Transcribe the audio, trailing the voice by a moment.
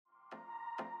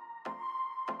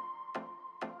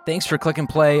Thanks for click and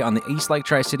play on the EastLake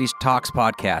Tri-Cities Talks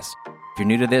podcast. If you're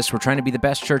new to this, we're trying to be the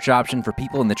best church option for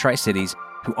people in the Tri-Cities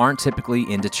who aren't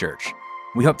typically into church.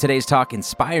 We hope today's talk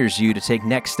inspires you to take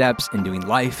next steps in doing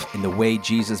life in the way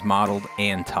Jesus modeled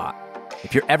and taught.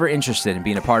 If you're ever interested in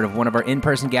being a part of one of our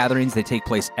in-person gatherings, they take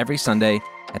place every Sunday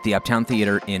at the Uptown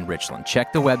Theater in Richland.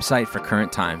 Check the website for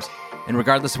current times. And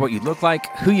regardless of what you look like,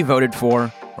 who you voted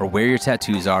for, or where your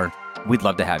tattoos are, we'd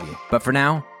love to have you. But for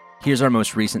now, here's our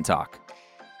most recent talk.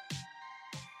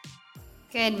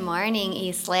 Good morning,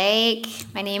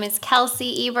 EastLake. My name is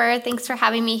Kelsey Eberth. Thanks for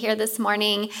having me here this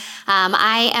morning.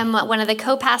 I am one of the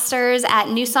co-pastors at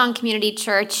New Song Community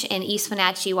Church in East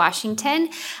Wenatchee, Washington.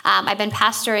 I've been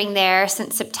pastoring there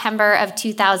since September of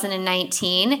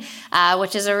 2019,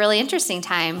 which is a really interesting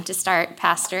time to start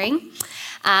pastoring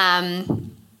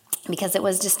because it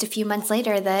was just a few months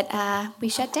later that we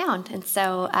shut down. And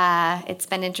so it's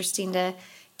been interesting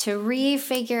to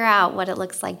refigure out what it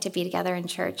looks like to be together in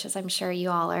church, as I'm sure you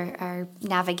all are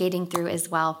navigating through as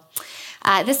well.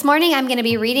 This morning, I'm going to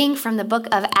be reading from the book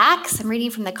of Acts. I'm reading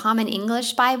from the Common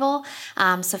English Bible.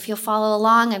 So if you'll follow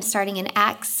along, I'm starting in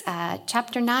Acts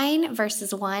chapter 9,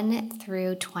 verses 1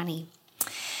 through 20.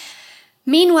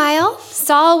 Meanwhile,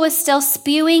 Saul was still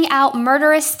spewing out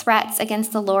murderous threats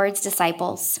against the Lord's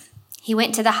disciples. He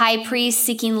went to the high priest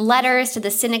seeking letters to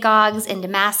the synagogues in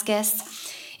Damascus.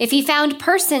 If he found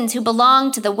persons who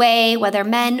belonged to the way, whether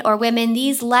men or women,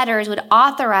 these letters would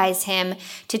authorize him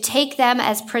to take them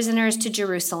as prisoners to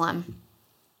Jerusalem.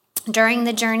 During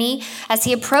the journey, as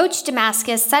he approached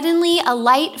Damascus, suddenly a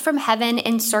light from heaven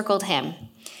encircled him.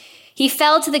 He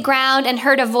fell to the ground and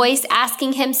heard a voice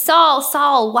asking him, "Saul,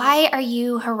 Saul, why are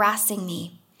you harassing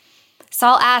me?"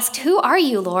 Saul asked, "Who are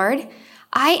you, Lord?"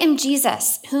 "I am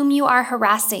Jesus, whom you are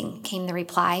harassing," came the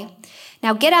reply.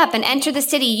 "Now get up and enter the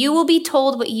city. You will be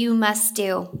told what you must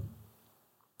do."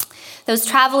 Those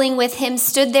traveling with him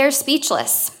stood there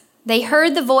speechless. They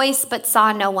heard the voice but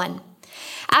saw no one.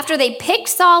 After they picked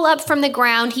Saul up from the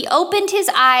ground, he opened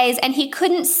his eyes and he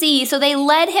couldn't see, so they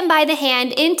led him by the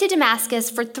hand into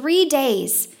Damascus. For 3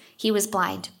 days he was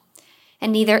blind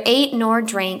and neither ate nor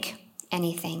drank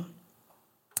anything.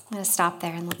 I'm going to stop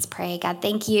there and let's pray. God,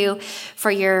 thank you for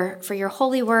your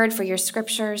holy word, for your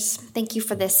scriptures. Thank you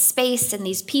for this space and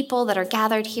these people that are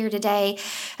gathered here today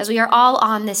as we are all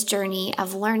on this journey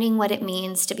of learning what it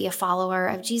means to be a follower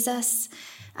of Jesus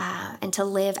and to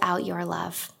live out your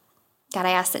love. God,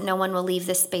 I ask that no one will leave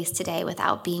this space today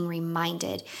without being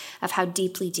reminded of how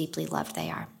deeply, deeply loved they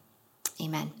are.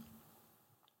 Amen.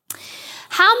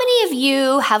 How many of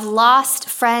you have lost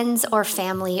friends or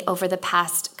family over the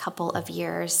past couple of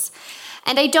years?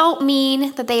 And I don't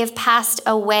mean that they have passed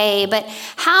away, but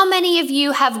how many of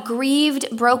you have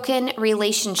grieved broken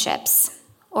relationships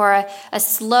or a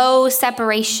slow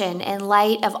separation in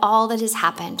light of all that has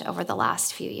happened over the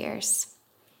last few years?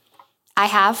 I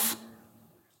have.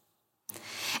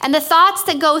 And the thoughts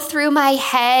that go through my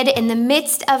head in the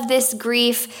midst of this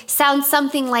grief sound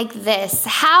something like this.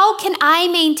 How can I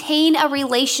maintain a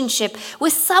relationship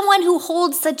with someone who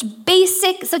holds such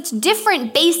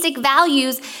different basic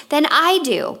values than I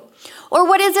do? Or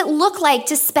what does it look like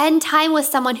to spend time with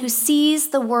someone who sees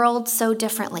the world so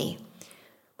differently?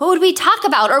 What would we talk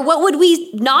about? Or what would we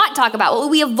not talk about? What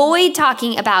would we avoid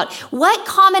talking about? What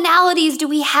commonalities do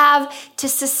we have to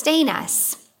sustain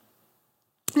us?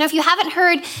 Now, if you haven't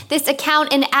heard this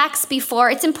account in Acts before,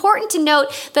 it's important to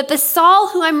note that the Saul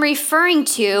who I'm referring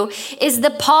to is the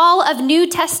Paul of New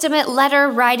Testament letter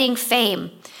writing fame.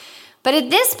 But at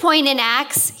this point in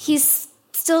Acts, his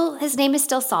name is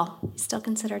still Saul. He's still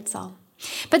considered Saul.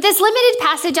 But this limited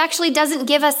passage actually doesn't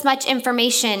give us much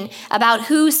information about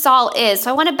who Saul is.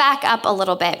 So I want to back up a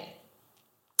little bit.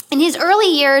 In his early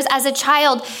years as a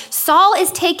child, Saul is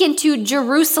taken to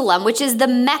Jerusalem, which is the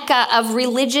Mecca of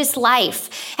religious life,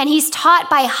 and he's taught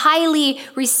by highly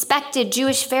respected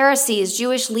Jewish Pharisees,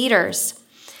 Jewish leaders.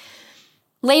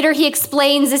 Later, he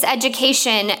explains this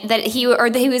education that he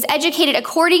was educated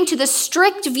according to the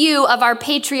strict view of our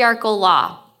patriarchal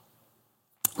law.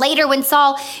 Later, when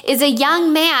Saul is a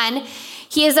young man,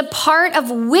 he is a part of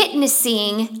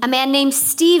witnessing a man named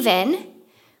Stephen,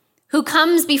 who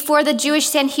comes before the Jewish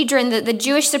Sanhedrin, the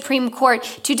Jewish Supreme Court,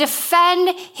 to defend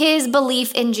his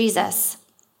belief in Jesus.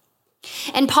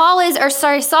 And Saul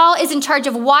is in charge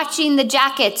of watching the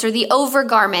jackets or the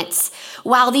overgarments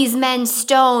while these men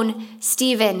stone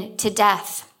Stephen to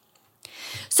death.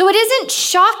 So it isn't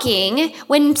shocking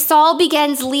when Saul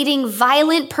begins leading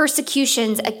violent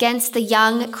persecutions against the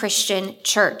young Christian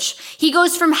church. He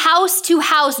goes from house to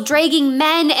house, dragging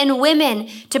men and women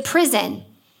to prison.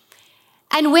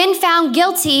 And when found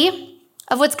guilty,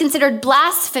 of what's considered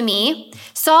blasphemy,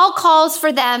 Saul calls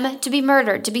for them to be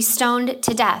murdered, to be stoned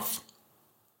to death.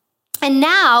 And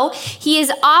now he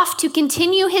is off to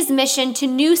continue his mission to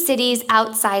new cities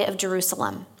outside of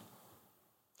Jerusalem.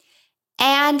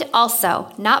 And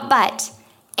also,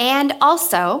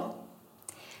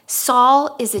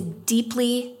 Saul is a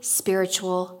deeply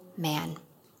spiritual man.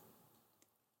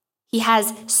 He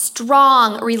has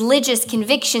strong religious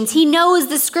convictions. He knows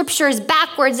the scriptures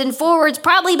backwards and forwards,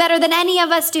 probably better than any of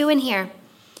us do in here.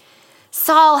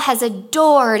 Saul has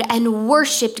adored and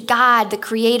worshiped God, the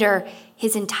Creator,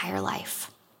 his entire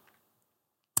life.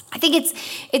 I think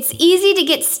it's easy to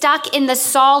get stuck in the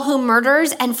Saul who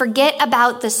murders and forget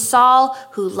about the Saul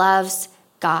who loves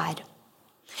God.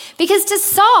 Because to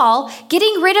Saul,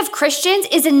 getting rid of Christians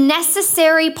is a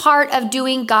necessary part of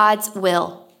doing God's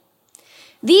will.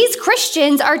 These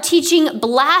Christians are teaching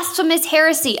blasphemous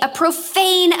heresy, a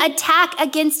profane attack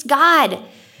against God.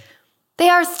 They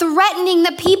are threatening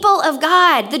the people of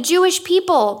God, the Jewish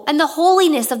people, and the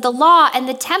holiness of the law and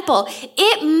the temple.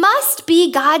 It must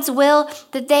be God's will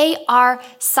that they are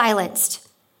silenced.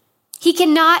 He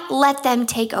cannot let them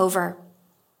take over.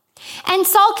 And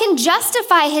Saul can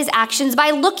justify his actions by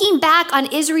looking back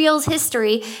on Israel's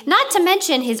history, not to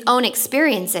mention his own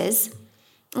experiences,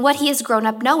 what he has grown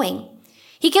up knowing.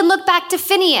 He can look back to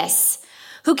Phinehas,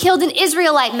 who killed an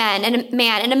Israelite man and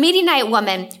a Midianite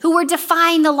woman who were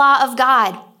defying the law of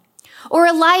God. Or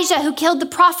Elijah, who killed the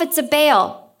prophets of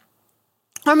Baal.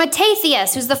 Or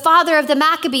Mattathias, who's the father of the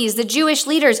Maccabees, the Jewish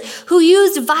leaders, who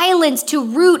used violence to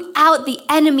root out the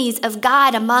enemies of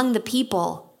God among the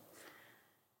people.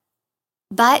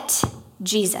 But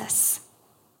Jesus.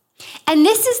 And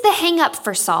this is the hang-up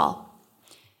for Saul.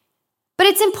 But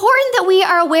it's important that we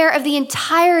are aware of the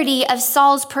entirety of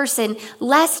Saul's person,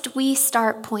 lest we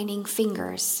start pointing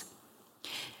fingers.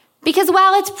 Because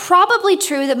while it's probably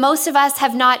true that most of us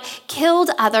have not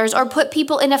killed others or put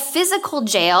people in a physical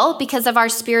jail because of our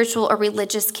spiritual or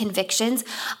religious convictions,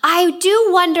 I do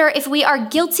wonder if we are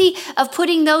guilty of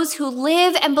putting those who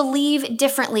live and believe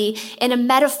differently in a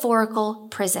metaphorical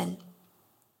prison.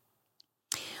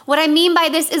 What I mean by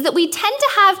this is that we tend to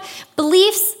have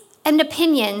beliefs and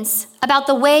opinions about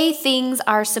the way things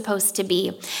are supposed to be.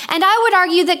 And I would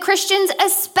argue that Christians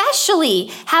especially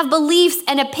have beliefs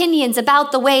and opinions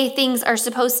about the way things are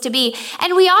supposed to be.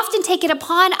 And we often take it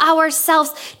upon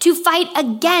ourselves to fight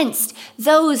against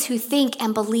those who think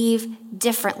and believe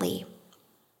differently.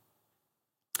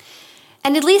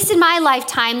 And at least in my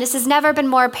lifetime, this has never been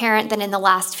more apparent than in the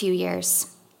last few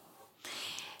years.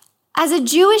 As a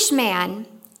Jewish man,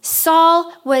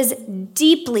 Saul was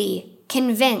deeply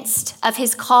convinced of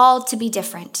his call to be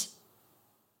different,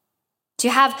 to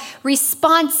have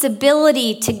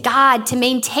responsibility to God, to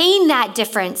maintain that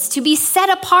difference, to be set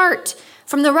apart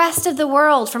from the rest of the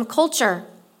world, from culture,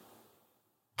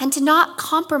 and to not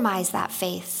compromise that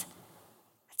faith.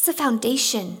 That's the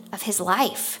foundation of his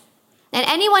life. And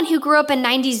anyone who grew up in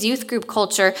 90s youth group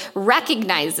culture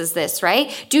recognizes this,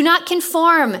 right? Do not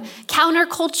conform,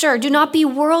 counterculture, do not be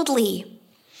worldly.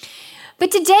 But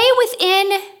today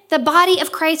within the body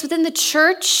of Christ, within the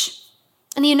church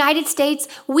in the United States,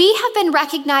 we have been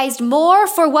recognized more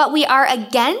for what we are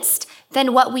against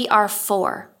than what we are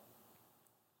for.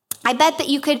 I bet that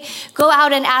you could go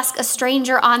out and ask a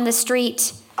stranger on the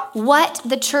street what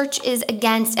the church is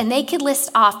against, and they could list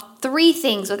off 3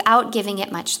 things without giving it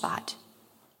much thought.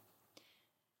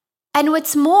 And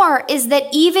what's more is that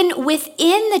even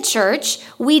within the church,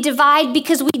 we divide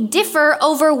because we differ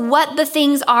over what the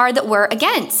things are that we're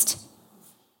against.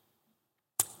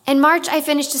 In March, I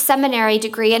finished a seminary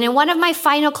degree, and in one of my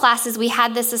final classes, we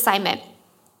had this assignment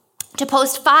to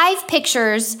post 5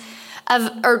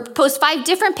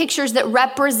 different pictures that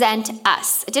represent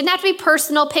us. It didn't have to be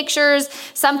personal pictures.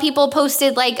 Some people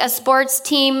posted like a sports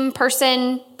team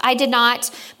person. I did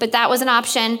not, but that was an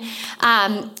option.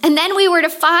 And then we were to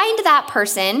find that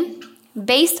person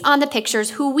based on the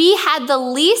pictures who we had the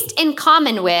least in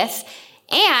common with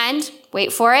and,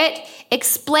 wait for it,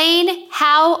 explain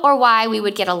how or why we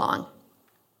would get along.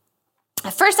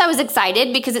 At first, I was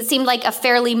excited because it seemed like a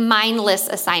fairly mindless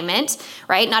assignment,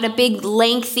 right? Not a big,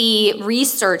 lengthy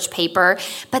research paper.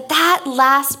 But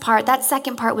that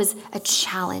second part was a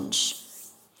challenge.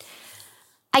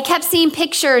 I kept seeing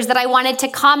pictures that I wanted to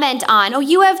comment on. Oh,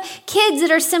 you have kids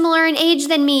that are similar in age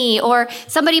than me. Or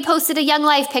somebody posted a Young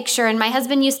Life picture, and my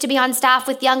husband used to be on staff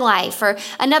with Young Life. Or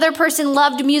another person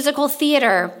loved musical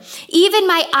theater. Even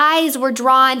my eyes were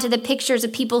drawn to the pictures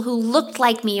of people who looked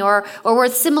like me or were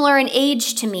similar in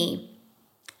age to me.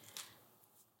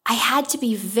 I had to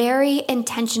be very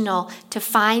intentional to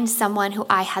find someone who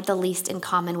I had the least in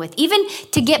common with, even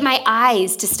to get my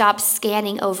eyes to stop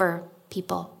scanning over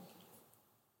people.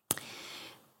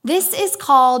 This is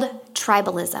called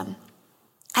tribalism.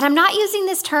 And I'm not using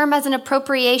this term as an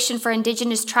appropriation for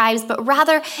indigenous tribes, but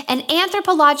rather an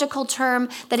anthropological term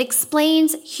that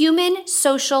explains human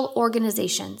social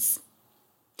organizations.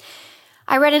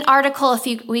 I read an article a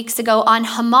few weeks ago on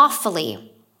homophily,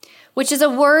 which is a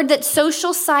word that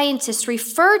social scientists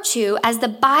refer to as the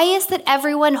bias that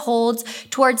everyone holds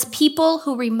towards people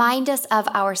who remind us of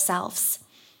ourselves.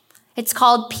 It's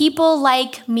called people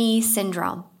like me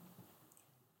syndrome.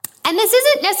 And this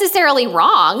isn't necessarily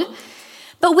wrong,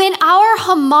 but when our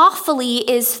homophily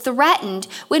is threatened,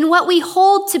 when what we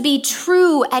hold to be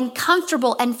true and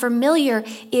comfortable and familiar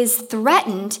is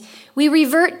threatened, we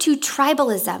revert to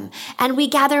tribalism and we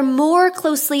gather more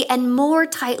closely and more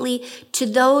tightly to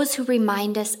those who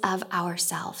remind us of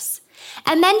ourselves.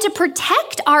 And then to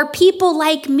protect our people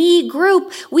like me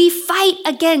group, we fight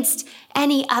against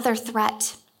any other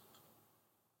threat.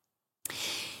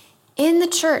 In the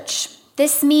church,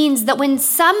 this means that when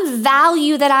some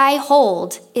value that I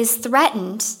hold is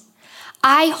threatened,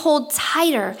 I hold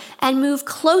tighter and move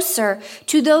closer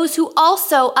to those who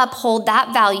also uphold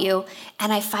that value,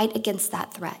 and I fight against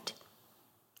that threat.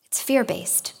 It's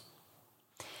fear-based.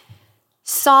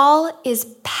 Saul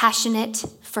is passionate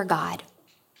for God.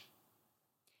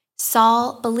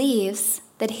 Saul believes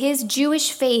that his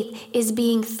Jewish faith is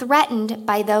being threatened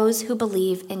by those who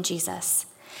believe in Jesus.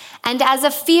 And as a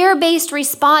fear-based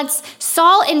response,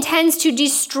 Saul intends to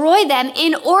destroy them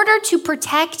in order to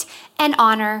protect and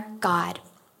honor God.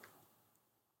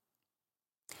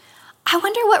 I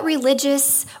wonder what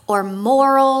religious or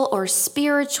moral or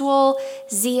spiritual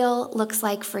zeal looks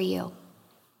like for you.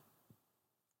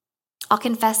 I'll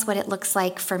confess what it looks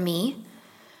like for me.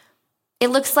 It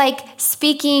looks like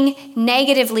speaking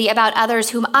negatively about others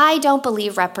whom I don't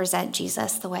believe represent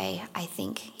Jesus the way I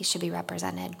think he should be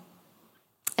represented.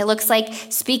 It looks like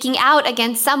speaking out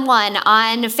against someone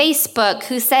on Facebook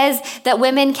who says that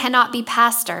women cannot be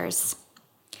pastors.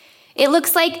 It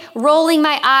looks like rolling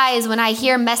my eyes when I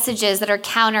hear messages that are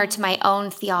counter to my own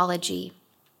theology,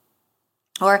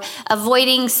 or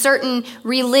avoiding certain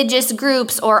religious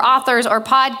groups or authors or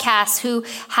podcasts who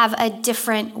have a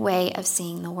different way of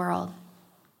seeing the world.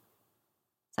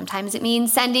 Sometimes it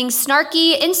means sending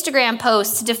snarky Instagram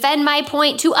posts to defend my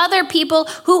point to other people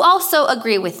who also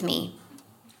agree with me.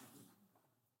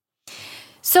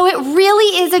 So it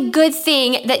really is a good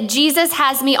thing that Jesus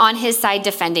has me on his side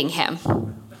defending him,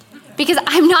 because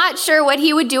I'm not sure what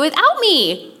he would do without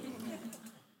me.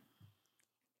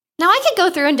 Now, I could go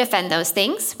through and defend those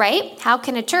things, right? How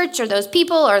can a church or those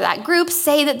people or that group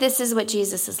say that this is what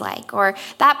Jesus is like, or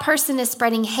that person is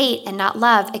spreading hate and not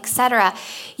love, etc.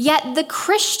 Yet the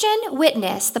Christian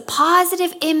witness, the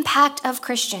positive impact of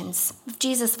Christians, of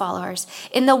Jesus followers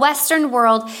in the Western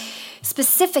world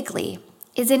specifically,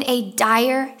 is in a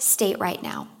dire state right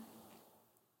now.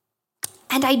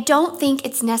 And I don't think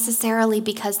it's necessarily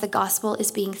because the gospel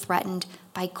is being threatened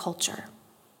by culture.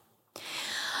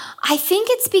 I think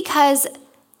it's because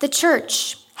the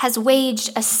church has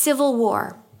waged a civil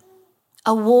war,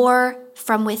 a war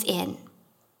from within.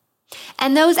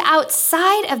 And those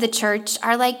outside of the church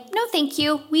are like, no, thank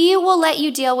you. We will let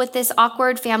you deal with this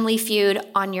awkward family feud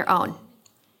on your own.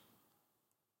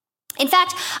 In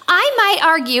fact, I might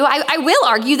argue, I will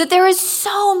argue that there is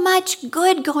so much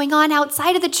good going on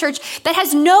outside of the church that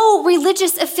has no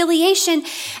religious affiliation,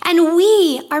 and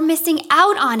we are missing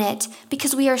out on it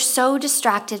because we are so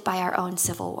distracted by our own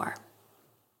civil war.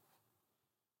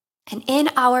 And in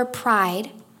our pride,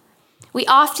 we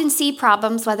often see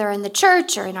problems, whether in the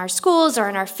church or in our schools or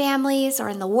in our families or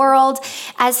in the world,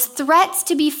 as threats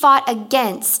to be fought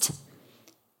against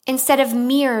instead of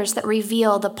mirrors that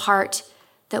reveal the part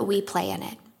that we play in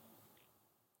it.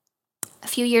 A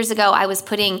few years ago, I was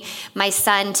putting my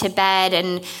son to bed,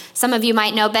 and some of you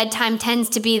might know bedtime tends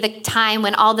to be the time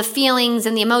when all the feelings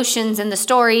and the emotions and the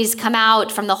stories come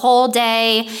out from the whole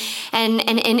day. And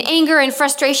in anger and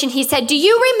frustration, he said, "Do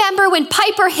you remember when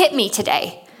Piper hit me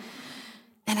today?"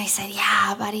 And I said,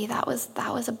 "Yeah, buddy, that was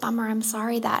a bummer. I'm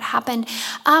sorry that happened.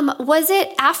 Was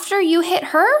it after you hit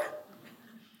her?"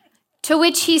 To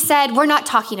which he said, "We're not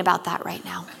talking about that right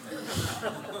now."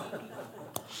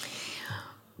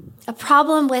 A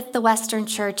problem with the Western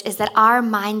church is that our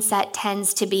mindset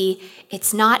tends to be,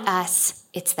 it's not us,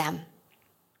 it's them.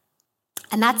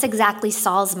 And that's exactly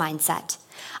Saul's mindset.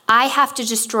 I have to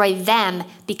destroy them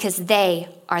because they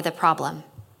are the problem.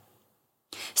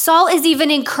 Saul is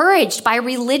even encouraged by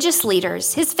religious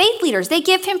leaders, his faith leaders. They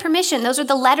give him permission. Those are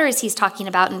the letters he's talking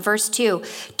about in verse 2,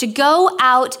 to go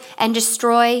out and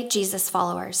destroy Jesus'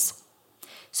 followers.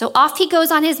 So off he goes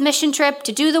on his mission trip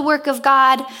to do the work of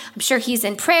God. I'm sure he's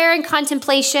in prayer and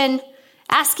contemplation,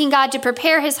 asking God to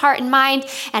prepare his heart and mind.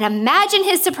 And imagine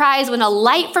his surprise when a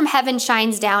light from heaven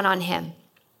shines down on him.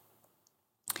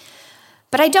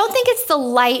 But I don't think it's the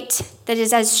light that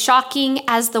is as shocking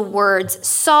as the words,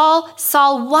 "Saul,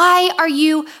 Saul, why are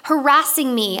you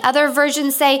harassing me?" Other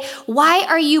versions say, "Why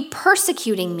are you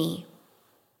persecuting me?"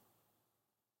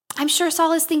 I'm sure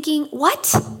Saul is thinking,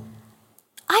 what?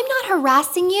 I'm not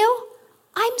harassing you.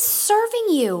 I'm serving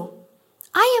you.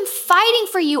 I am fighting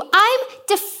for you. I'm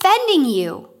defending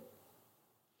you.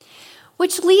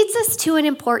 Which leads us to an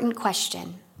important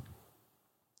question.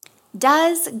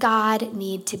 Does God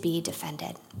need to be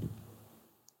defended?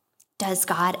 Does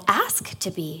God ask to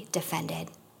be defended?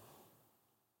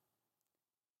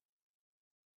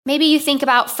 Maybe you think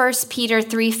about 1 Peter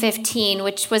 3:15,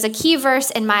 which was a key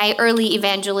verse in my early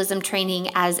evangelism training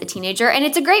as a teenager, and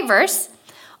it's a great verse.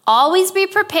 Always be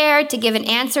prepared to give an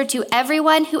answer to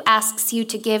everyone who asks you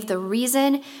to give the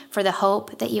reason for the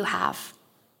hope that you have.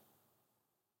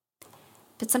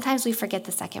 But sometimes we forget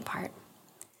the second part.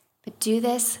 But do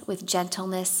this with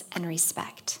gentleness and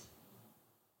respect.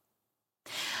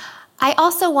 I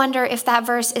also wonder if that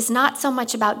verse is not so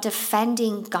much about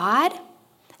defending God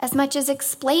as much as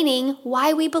explaining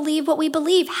why we believe what we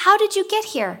believe. How did you get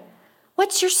here?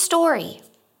 What's your story?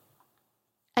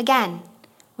 Again,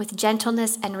 with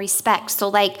gentleness and respect. So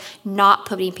like not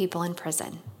putting people in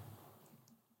prison.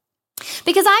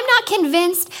 Because I'm not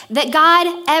convinced that God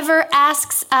ever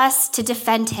asks us to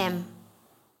defend him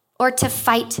or to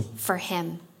fight for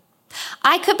him.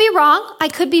 I could be wrong. I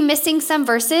could be missing some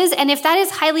verses. And if that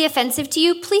is highly offensive to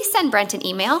you, please send Brent an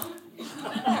email.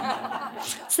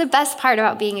 It's the best part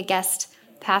about being a guest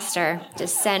pastor.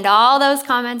 Just send all those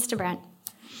comments to Brent.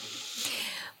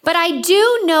 But I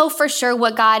do know for sure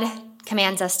what God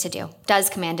commands us to do,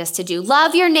 does command us to do.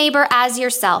 Love your neighbor as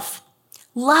yourself.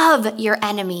 Love your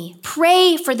enemy.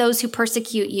 Pray for those who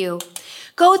persecute you.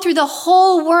 Go through the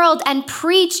whole world and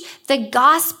preach the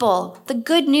gospel, the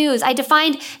good news. I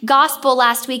defined gospel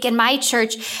last week in my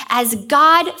church as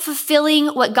God fulfilling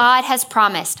what God has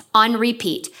promised on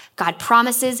repeat. God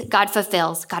promises, God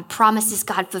fulfills. God promises,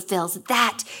 God fulfills.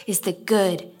 That is the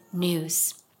good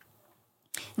news.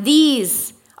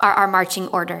 These are our marching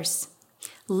orders.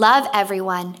 Love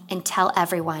everyone and tell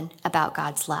everyone about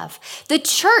God's love. The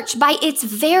church, by its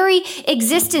very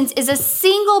existence, is a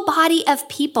single body of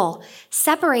people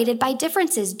separated by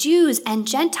differences, Jews and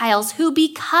Gentiles, who,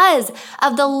 because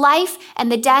of the life and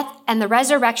the death and the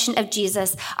resurrection of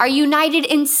Jesus, are united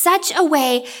in such a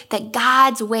way that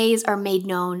God's ways are made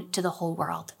known to the whole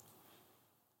world.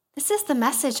 This is the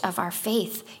message of our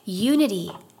faith,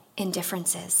 unity in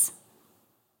differences.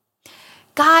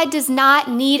 God does not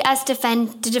need us to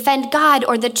defend God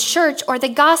or the church or the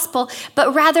gospel,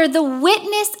 but rather the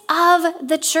witness of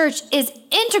the church is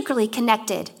integrally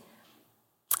connected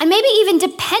and maybe even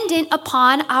dependent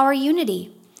upon our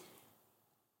unity.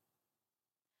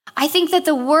 I think that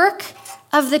the work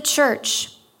of the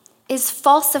church is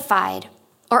falsified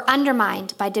or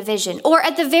undermined by division, or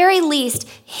at the very least,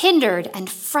 hindered and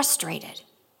frustrated.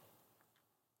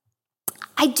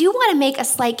 I do want to make a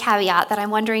slight caveat that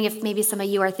I'm wondering if maybe some of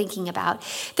you are thinking about.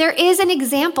 There is an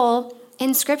example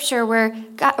in Scripture where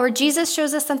Jesus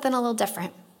shows us something a little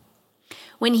different.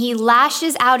 When he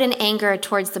lashes out in anger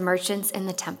towards the merchants in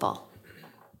the temple.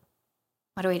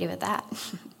 What do we do with that?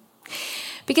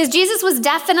 Because Jesus was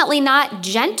definitely not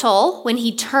gentle when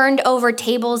he turned over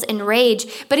tables in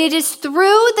rage, but it is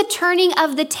through the turning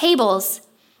of the tables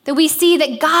that we see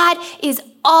that God is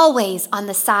always on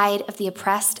the side of the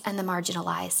oppressed and the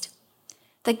marginalized.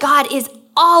 That God is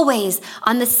always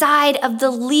on the side of the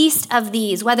least of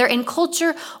these, whether in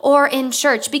culture or in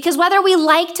church. Because whether we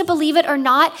like to believe it or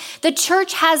not, the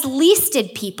church has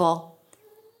leasted people,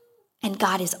 and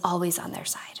God is always on their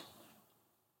side.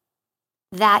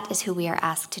 That is who we are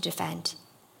asked to defend.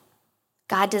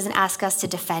 God doesn't ask us to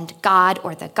defend God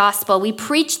or the gospel. We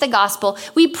preach the gospel.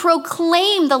 We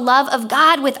proclaim the love of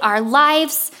God with our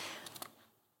lives.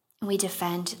 And we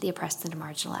defend the oppressed and the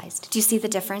marginalized. Do you see the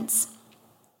difference?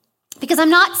 Because I'm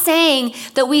not saying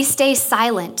that we stay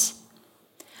silent,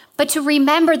 but to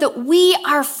remember that we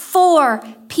are for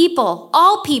people,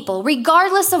 all people,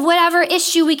 regardless of whatever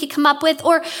issue we could come up with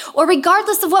or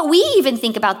regardless of what we even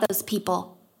think about those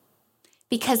people.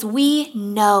 Because we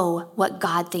know what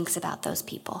God thinks about those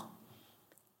people.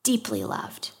 Deeply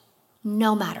loved,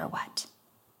 no matter what.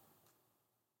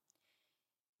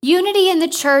 Unity in the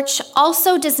church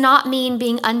also does not mean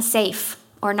being unsafe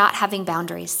or not having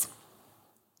boundaries.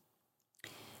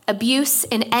 Abuse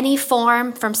in any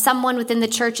form from someone within the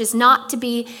church is not to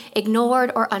be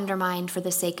ignored or undermined for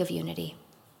the sake of unity.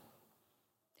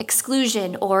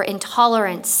 Exclusion or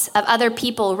intolerance of other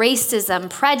people, racism,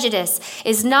 prejudice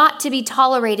is not to be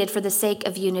tolerated for the sake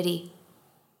of unity.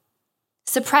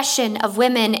 Suppression of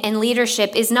women in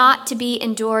leadership is not to be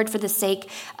endured for the sake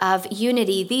of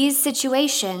unity. These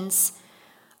situations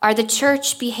are the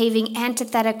church behaving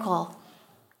antithetical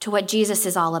to what Jesus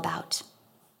is all about.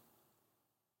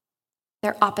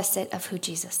 They're opposite of who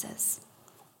Jesus is.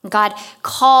 God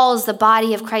calls the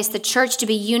body of Christ, the church, to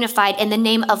be unified in the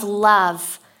name of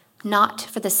love, not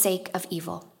for the sake of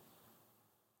evil.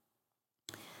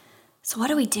 So what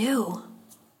do we do?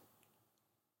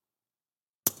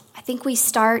 I think we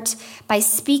start by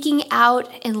speaking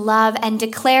out in love and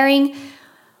declaring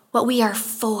what we are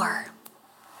for.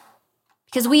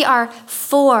 Because we are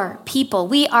for people.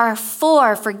 We are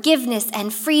for forgiveness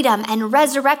and freedom and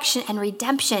resurrection and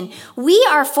redemption. We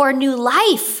are for new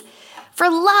life, for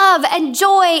love and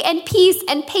joy and peace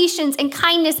and patience and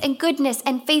kindness and goodness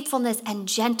and faithfulness and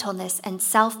gentleness and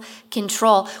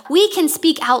self-control. We can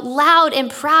speak out loud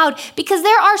and proud because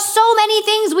there are so many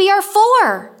things we are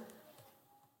for.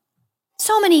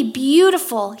 So many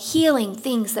beautiful, healing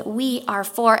things that we are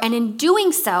for. And in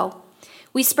doing so,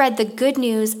 we spread the good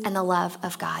news and the love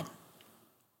of God.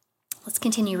 Let's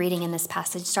continue reading in this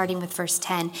passage, starting with verse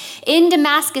 10. In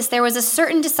Damascus, there was a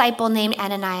certain disciple named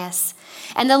Ananias.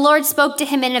 And the Lord spoke to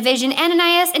him in a vision,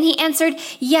 Ananias, and he answered,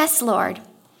 Yes, Lord.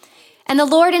 And the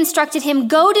Lord instructed him,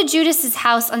 Go to Judas's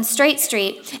house on Straight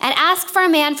Street and ask for a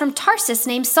man from Tarsus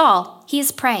named Saul. He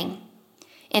is praying.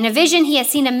 In a vision, he has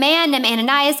seen a man named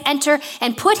Ananias enter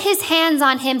and put his hands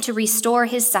on him to restore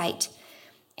his sight.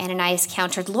 Ananias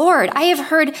countered, Lord, I have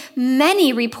heard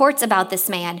many reports about this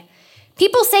man.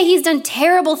 People say he's done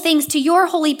terrible things to your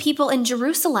holy people in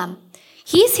Jerusalem.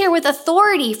 He's here with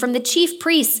authority from the chief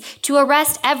priests to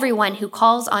arrest everyone who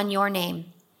calls on your name.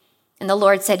 And the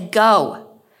Lord said, Go.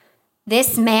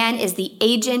 This man is the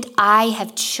agent I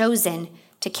have chosen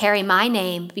to carry my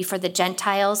name before the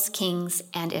Gentiles, kings,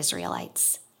 and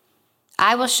Israelites.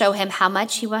 I will show him how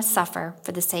much he must suffer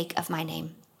for the sake of my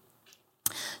name.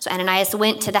 So Ananias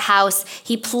went to the house.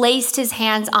 He placed his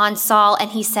hands on Saul and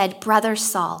he said, Brother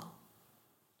Saul,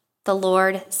 the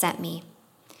Lord sent me.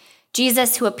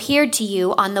 Jesus, who appeared to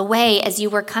you on the way as you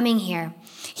were coming here,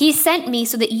 he sent me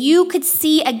so that you could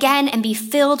see again and be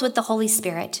filled with the Holy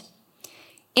Spirit.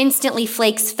 Instantly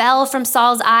flakes fell from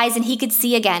Saul's eyes and he could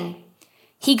see again.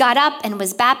 He got up and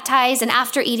was baptized, and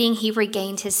after eating, he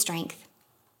regained his strength.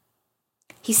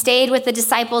 He stayed with the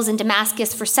disciples in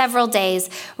Damascus for several days.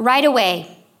 Right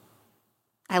away,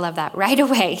 I love that, right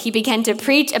away, he began to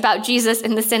preach about Jesus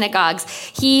in the synagogues.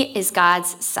 He is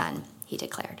God's son, he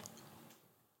declared.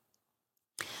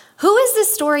 Who is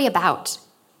this story about?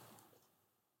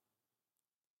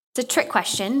 It's a trick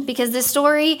question because the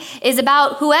story is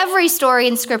about who every story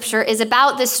in Scripture is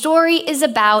about. The story is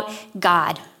about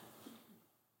God.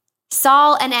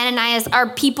 Saul and Ananias are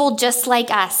people just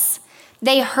like us.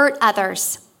 They hurt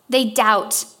others. They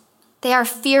doubt. They are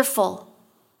fearful.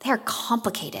 They are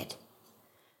complicated.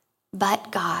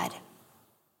 But God.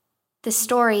 The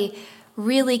story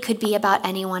really could be about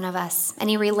any one of us.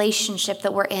 Any relationship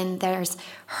that we're in, there's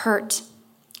hurt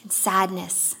and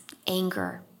sadness,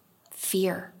 anger,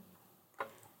 fear.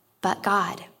 But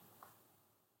God.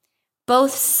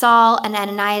 Both Saul and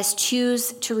Ananias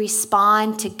choose to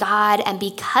respond to God, and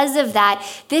because of that,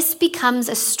 this becomes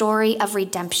a story of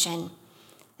redemption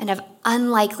and of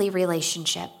unlikely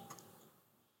relationship.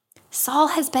 Saul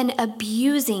has been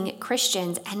abusing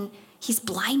Christians, and he's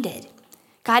blinded.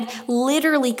 God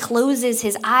literally closes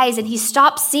his eyes, and he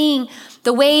stops seeing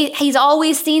the way he's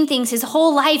always seen things his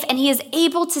whole life, and he is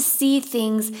able to see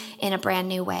things in a brand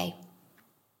new way.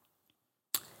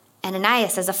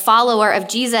 Ananias, as a follower of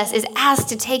Jesus, is asked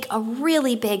to take a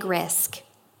really big risk.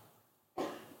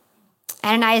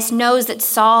 Ananias knows that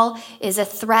Saul is a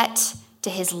threat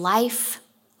to his life,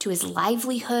 to his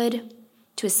livelihood,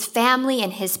 to his family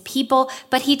and his people,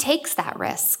 but he takes that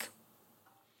risk.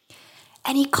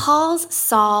 And he calls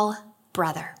Saul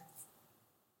brother.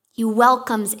 He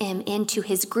welcomes him into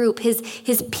his group,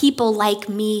 his people like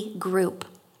me group.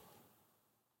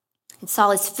 And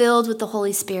Saul is filled with the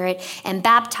Holy Spirit and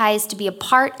baptized to be a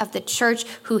part of the church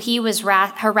who he was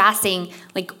harassing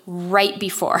right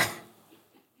before.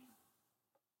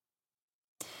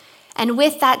 And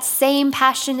with that same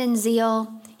passion and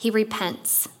zeal, he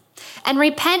repents. And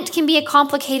repent can be a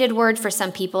complicated word for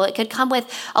some people. It could come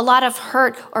with a lot of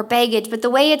hurt or baggage, but the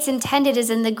way it's intended is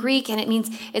in the Greek, and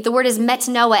the word is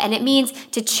metanoia, and it means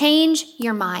to change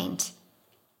your mind.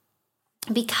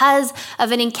 Because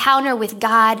of an encounter with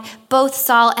God, both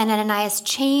Saul and Ananias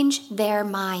changed their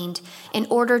mind in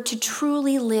order to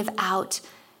truly live out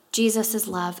Jesus'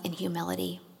 love and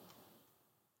humility.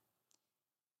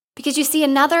 Because you see,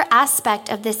 another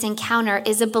aspect of this encounter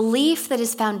is a belief that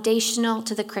is foundational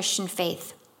to the Christian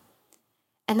faith.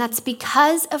 And that's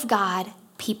because of God,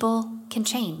 people can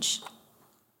change.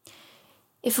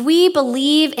 If we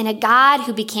believe in a God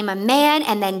who became a man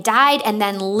and then died and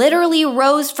then literally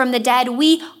rose from the dead,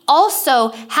 we also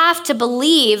have to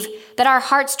believe that our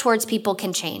hearts towards people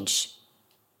can change.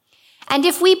 And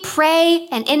if we pray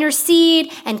and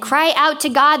intercede and cry out to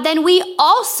God, then we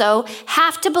also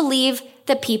have to believe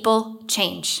that people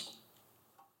change.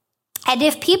 And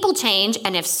if people change,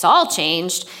 and if Saul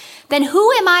changed, then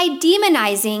who am I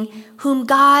demonizing whom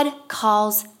God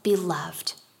calls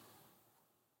beloved?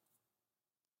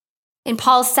 In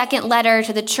Paul's second letter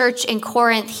to the church in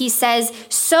Corinth, he says,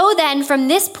 "So then, from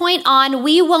this point on,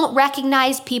 we won't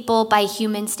recognize people by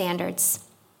human standards."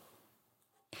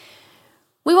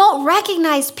 We won't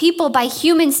recognize people by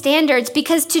human standards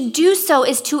because to do so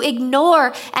is to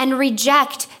ignore and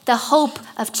reject the hope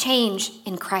of change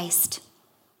in Christ.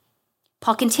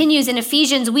 Paul continues in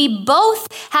Ephesians, "We both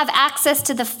have access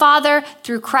to the Father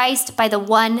through Christ by the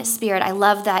one Spirit." I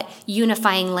love that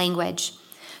unifying language.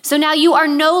 "So now you are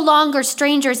no longer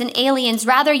strangers and aliens.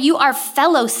 Rather, you are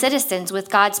fellow citizens with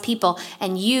God's people,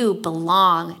 and you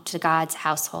belong to God's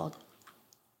household."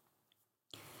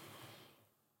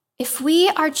 If we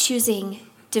are choosing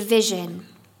division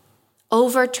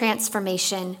over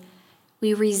transformation,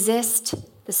 we resist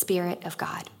the Spirit of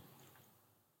God.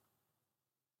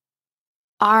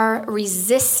 Our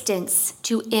resistance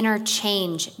to inner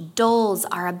change dulls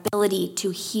our ability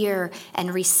to hear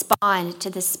and respond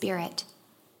to the Spirit,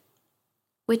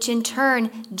 which in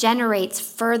turn generates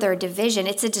further division.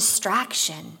 It's a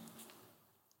distraction.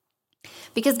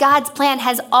 Because God's plan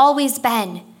has always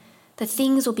been that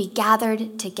things will be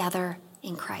gathered together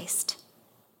in Christ.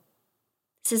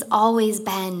 This has always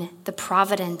been the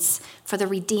providence for the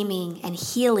redeeming and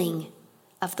healing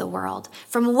of the world.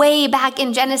 From way back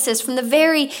in Genesis, from the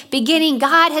very beginning,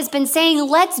 God has been saying,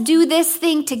 let's do this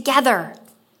thing together.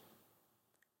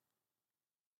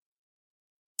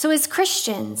 So as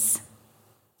Christians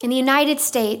in the United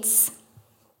States,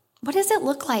 what does it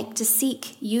look like to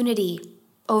seek unity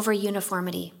over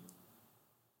uniformity?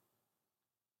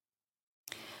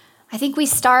 I think we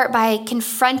start by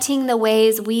confronting the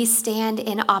ways we stand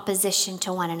in opposition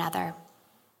to one another,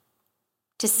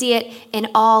 to see it in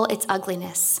all its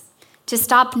ugliness, to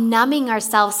stop numbing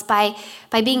ourselves by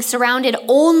being surrounded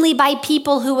only by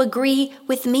people who agree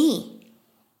with me,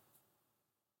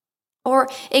 or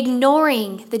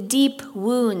ignoring the deep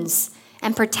wounds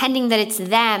and pretending that it's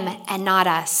them and not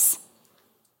us.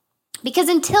 Because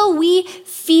until we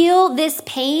feel this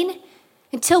pain,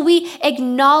 until we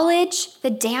acknowledge the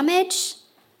damage,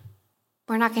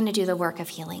 we're not going to do the work of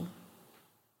healing.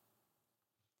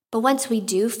 But once we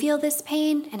do feel this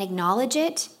pain and acknowledge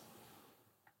it,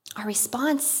 our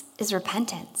response is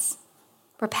repentance.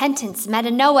 Repentance,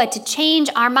 metanoia, to change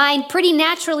our mind, pretty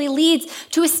naturally leads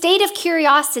to a state of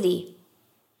curiosity.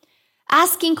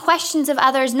 Asking questions of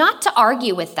others, not to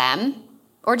argue with them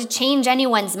or to change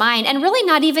anyone's mind, and really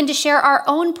not even to share our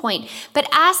own point, but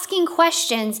asking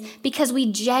questions because we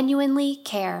genuinely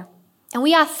care and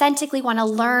we authentically want to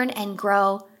learn and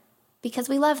grow because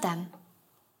we love them.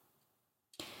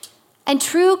 And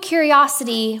true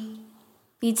curiosity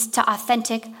leads to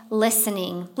authentic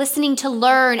listening to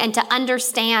learn and to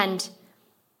understand.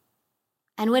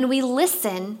 And when we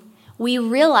listen, we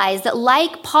realize that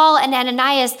like Paul and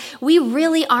Ananias, we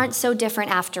really aren't so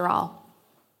different after all.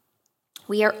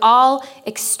 We are all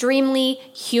extremely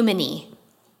human-y.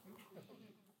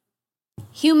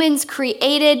 Humans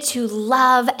created to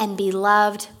love and be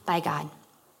loved by God.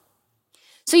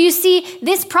 So you see,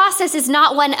 this process is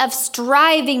not one of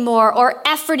striving more or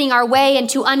efforting our way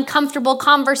into uncomfortable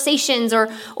conversations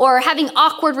or having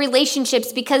awkward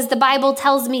relationships because the Bible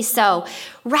tells me so.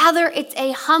 Rather, it's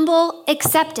a humble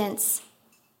acceptance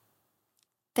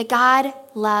that God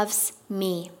loves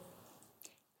me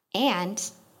and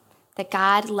that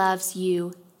God loves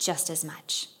you just as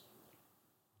much.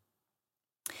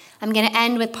 I'm going to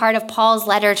end with part of Paul's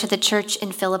letter to the church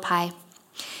in Philippi.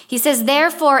 He says,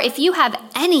 "Therefore, if you have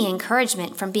any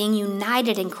encouragement from being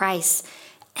united in Christ,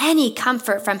 any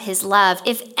comfort from his love,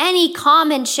 if any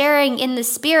common sharing in the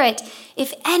Spirit,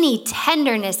 if any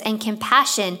tenderness and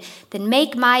compassion, then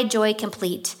make my joy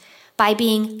complete by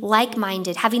being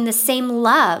like-minded, having the same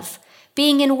love,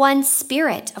 being in one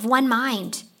spirit, of one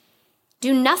mind.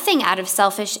 Do nothing out of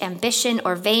selfish ambition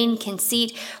or vain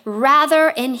conceit. Rather,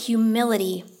 in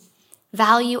humility,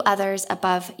 value others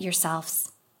above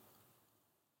yourselves.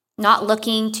 Not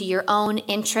looking to your own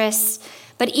interests,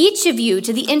 but each of you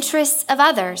to the interests of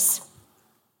others.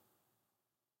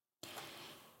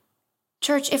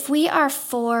 Church, if we are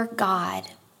for God,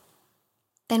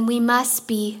 then we must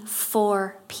be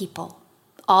for people,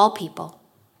 all people,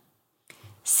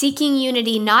 seeking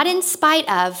unity not in spite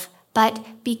of, but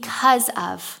because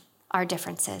of our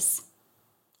differences.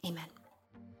 Amen.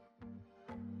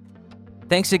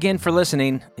 Thanks again for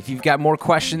listening. If you've got more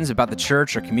questions about the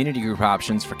church or community group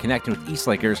options for connecting with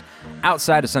Eastlakers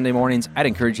outside of Sunday mornings, I'd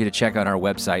encourage you to check out our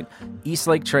website,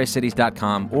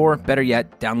 eastlaketricities.com, or better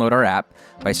yet, download our app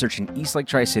by searching Eastlake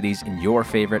Tri-Cities in your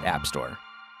favorite app store.